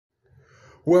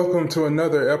Welcome to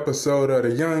another episode of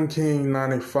the Young King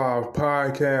 95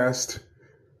 podcast.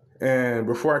 And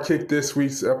before I kick this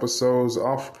week's episodes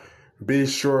off, be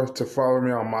sure to follow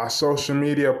me on my social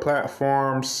media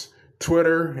platforms,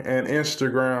 Twitter and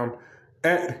Instagram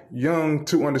at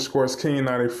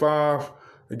young2_king95.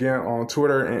 Again, on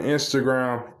Twitter and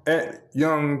Instagram at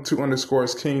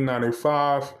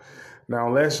young2_king95.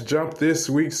 Now let's jump this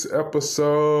week's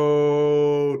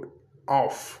episode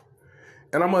off.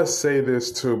 And I must say this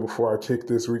too before I kick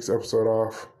this week's episode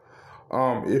off.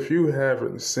 If you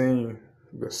haven't seen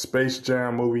the Space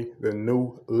Jam movie, The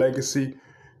New Legacy,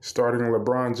 starring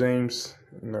LeBron James,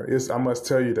 I must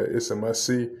tell you that it's a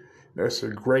must-see. It's a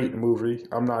great movie.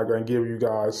 I'm not going to give you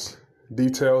guys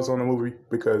details on the movie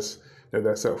because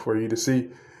that's up for you to see.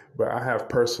 But I have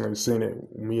personally seen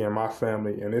it, me and my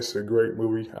family, and it's a great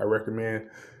movie. I recommend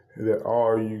that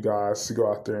all you guys go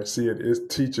out there and see it. It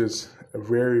teaches a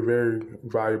very, very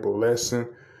valuable lesson,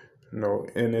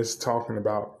 and it's talking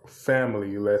about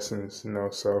family lessons,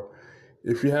 So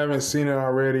if you haven't seen it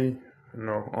already,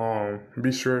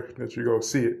 be sure that you go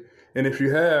see it. And if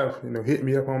you have, hit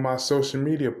me up on my social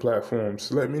media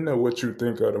platforms. Let me know what you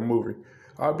think of the movie.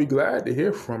 I'll be glad to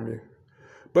hear from you.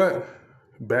 But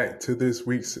back to this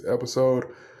week's episode,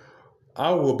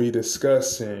 I will be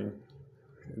discussing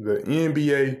the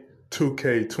NBA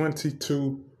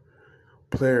 2K22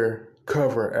 player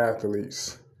cover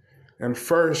athletes. And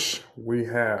first, we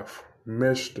have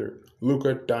Mr.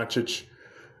 Luka Doncic,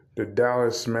 the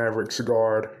Dallas Mavericks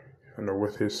guard,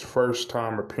 with his first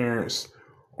time appearance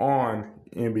on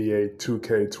NBA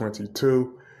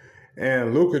 2K22.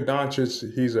 And Luka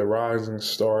Doncic, he's a rising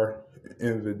star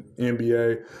in the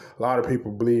NBA. A lot of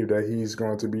people believe that he's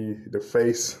going to be the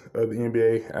face of the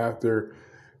NBA after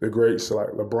the greats like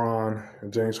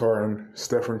LeBron, James Harden,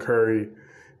 Stephen Curry,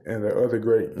 and the other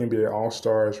great NBA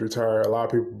All-Stars retire. A lot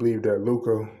of people believe that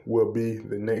Luka will be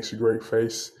the next great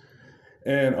face.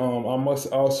 And I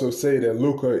must also say that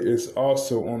Luka is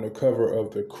also on the cover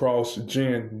of the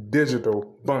Cross-Gen Digital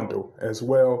Bundle as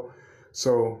well.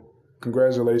 So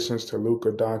congratulations to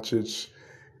Luka Doncic.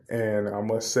 And I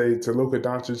must say to Luka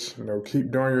Doncic,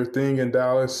 keep doing your thing in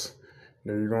Dallas.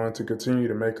 You're going to continue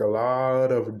to make a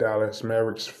lot of Dallas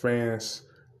Mavericks fans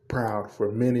proud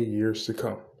for many years to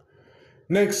come.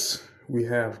 Next, we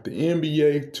have the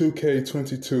NBA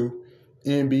 2K22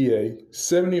 NBA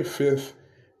 75th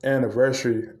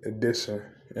Anniversary Edition.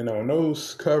 And on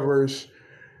those covers,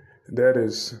 that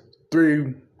is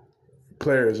 3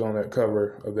 players on that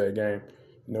cover of that game.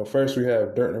 First we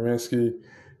have Dirk Nowitzki,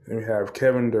 then we have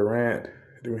Kevin Durant,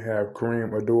 then we have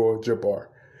Kareem Abdul-Jabbar.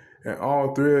 And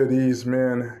all 3 of these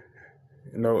men,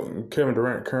 Kevin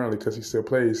Durant currently because he still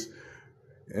plays,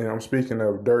 and I'm speaking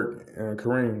of Dirk and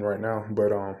Kareem right now,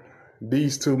 but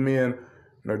these 2 men,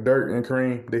 Dirk and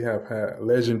Kareem, they have had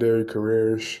legendary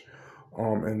careers,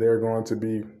 and they're going to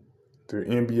be the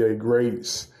NBA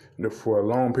greats for a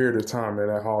long period of time in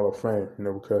that Hall of Fame,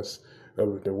 because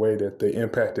of the way that they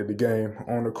impacted the game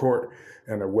on the court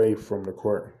and away from the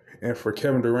court. And for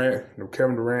Kevin Durant,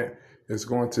 Kevin Durant is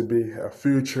going to be a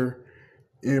future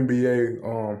NBA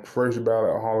first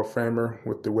ballot Hall of Famer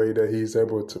with the way that he's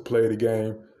able to play the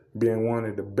game, being one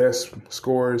of the best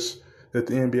scorers that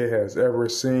the NBA has ever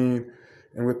seen,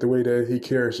 and with the way that he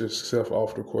carries himself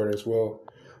off the court as well.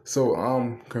 So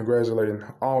I'm congratulating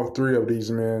all 3 of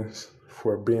these men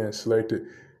for being selected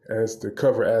as the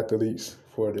cover athletes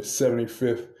for the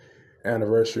 75th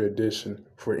Anniversary Edition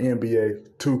for NBA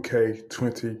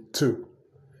 2K22.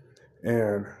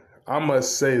 And I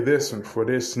must say this one, for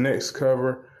this next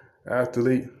cover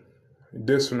athlete,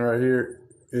 this one right here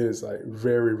is like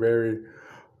very, very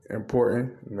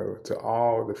important, to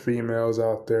all the females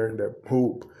out there that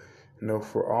hoop,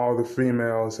 for all the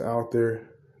females out there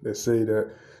that say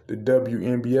that the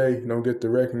WNBA don't get the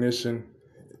recognition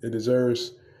it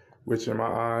deserves, which in my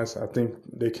eyes, I think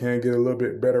they can get a little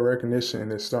bit better recognition,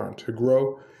 and it's starting to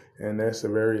grow, and that's a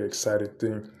very exciting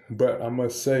thing. But I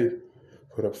must say,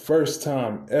 for the first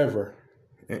time ever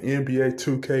in NBA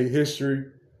 2K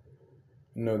history,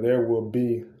 there will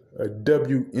be a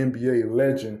WNBA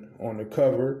legend on the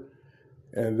cover,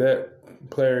 and that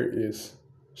player is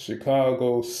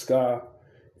Chicago Sky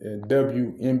and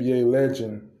WNBA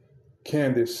legend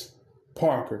Candace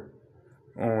Parker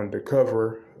on the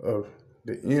cover of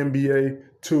the NBA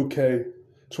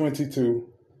 2K22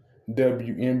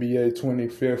 WNBA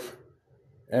 25th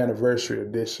Anniversary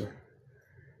Edition.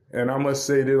 And I must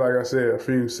say that, like I said a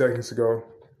few seconds ago,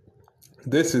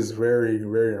 this is very,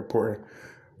 very important.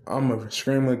 I'm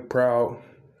extremely proud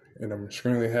and I'm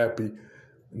extremely happy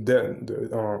that the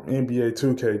NBA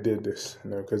 2K did this,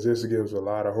 because this gives a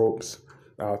lot of hopes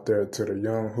out there to the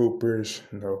young hoopers,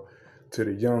 to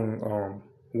the young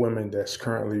women that's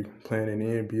currently playing in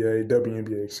the NBA,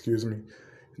 WNBA, excuse me,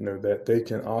 that they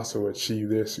can also achieve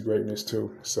this greatness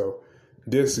too. So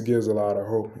this gives a lot of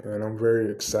hope, and I'm very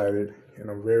excited, and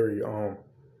I'm very I'm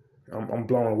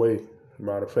blown away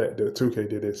by the fact that 2K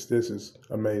did this. This is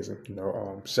amazing.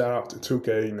 Shout out to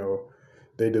 2K.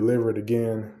 They delivered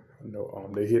again.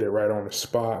 They hit it right on the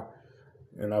spot,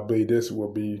 and I believe this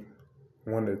will be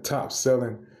one of the top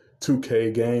selling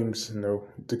 2K games,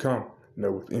 to come.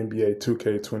 With NBA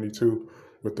 2K22,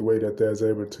 with the way that they're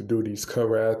able to do these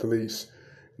cover athletes,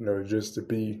 just to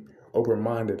be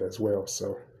open-minded as well.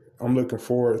 So I'm looking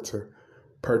forward to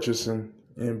purchasing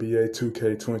NBA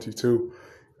 2K22.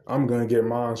 I'm going to get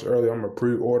mine early. I'm going to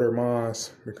pre-order mine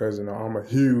because, I'm a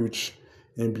huge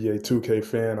NBA 2K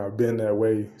fan. I've been that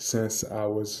way since I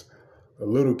was a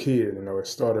little kid. It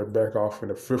started back off in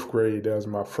the 5th grade. That was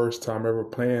my first time ever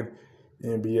playing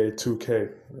NBA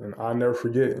 2K. And I'll never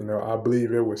forget, I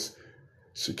believe it was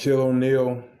Shaquille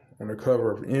O'Neal on the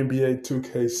cover of NBA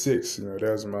 2K6.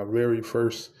 That was my very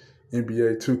first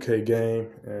NBA 2K game.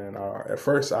 And at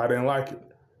first I didn't like it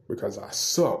because I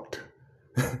sucked.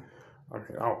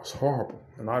 I was horrible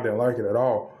and I didn't like it at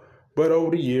all. But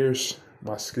over the years,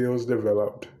 my skills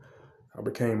developed. I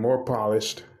became more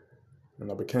polished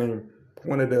and I became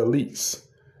one of the elites.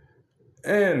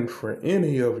 And for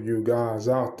any of you guys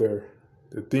out there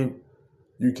to think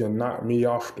you can knock me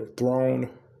off the throne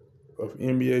of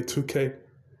NBA 2K,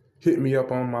 hit me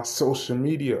up on my social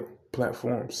media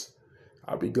platforms.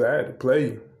 I'll be glad to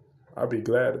play. I could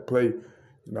play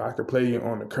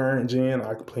on the current gen.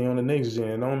 I could play on the next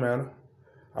gen. No matter.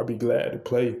 I'll be glad to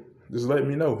play. Just let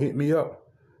me know. Hit me up.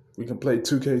 We can play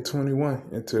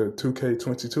 2K21 until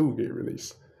 2K22 get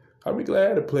released. I'll be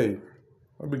glad to play.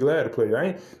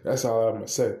 That's all I'm going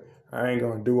to say. I ain't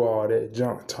going to do all that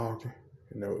junk talking,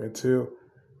 until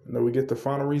we get the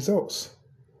final results.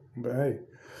 But hey,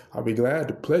 I'll be glad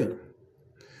to play.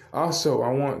 Also,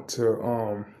 I want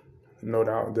to note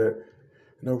out that,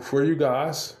 for you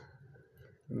guys,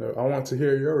 I want to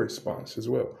hear your response as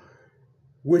well.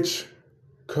 Which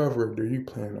cover do you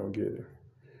plan on getting?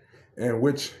 And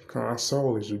which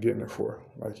console is you getting it for?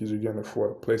 Like, is you getting it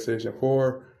for PlayStation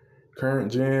 4, current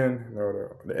gen,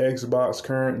 the Xbox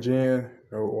current gen,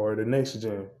 or the next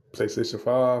gen, PlayStation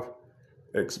 5,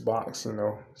 Xbox,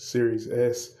 Series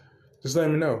S? Just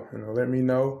let me know. Let me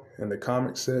know in the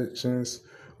comment sections,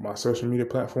 my social media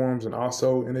platforms, and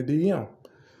also in the DM.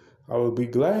 I would be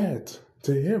glad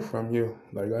to hear from you,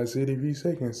 like I said a few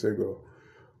seconds ago.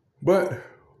 But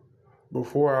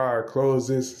before I close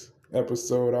this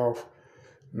episode off,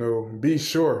 be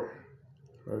sure,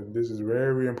 this is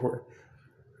very important,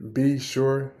 be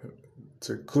sure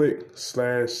to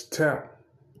click/tap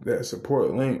that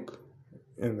support link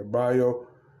in the bio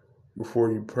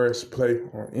before you press play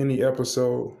on any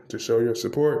episode to show your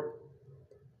support.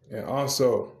 And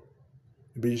also,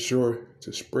 be sure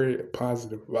to spread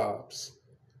positive vibes.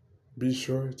 Be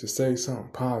sure to say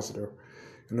something positive.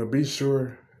 Be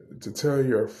sure to tell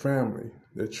your family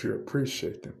that you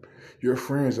appreciate them. Your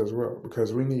friends as well,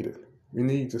 because we need it. We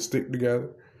need to stick together.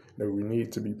 We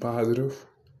need to be positive,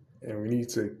 and we need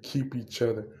to keep each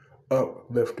other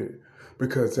uplifted,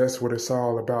 because that's what it's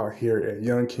all about here at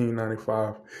Young King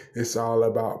 95. It's all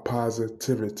about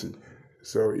positivity.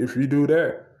 So if you do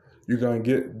that, you're going to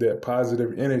get that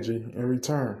positive energy in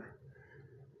return.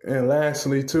 And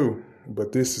lastly, too,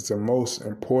 but this is the most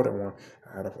important one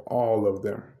out of all of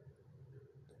them,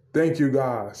 thank you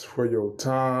guys for your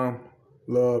time,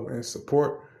 love, and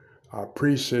support. I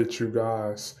appreciate you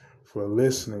guys for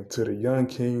listening to the Young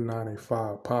King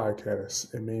 95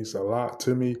 podcast. It means a lot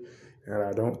to me, and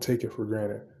I don't take it for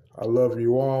granted. I love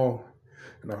you all,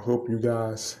 and I hope you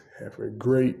guys have a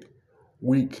great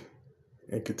week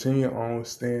and continue on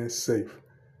staying safe.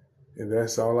 And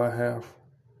that's all I have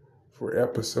for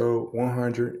episode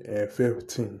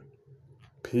 115.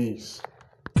 Peace.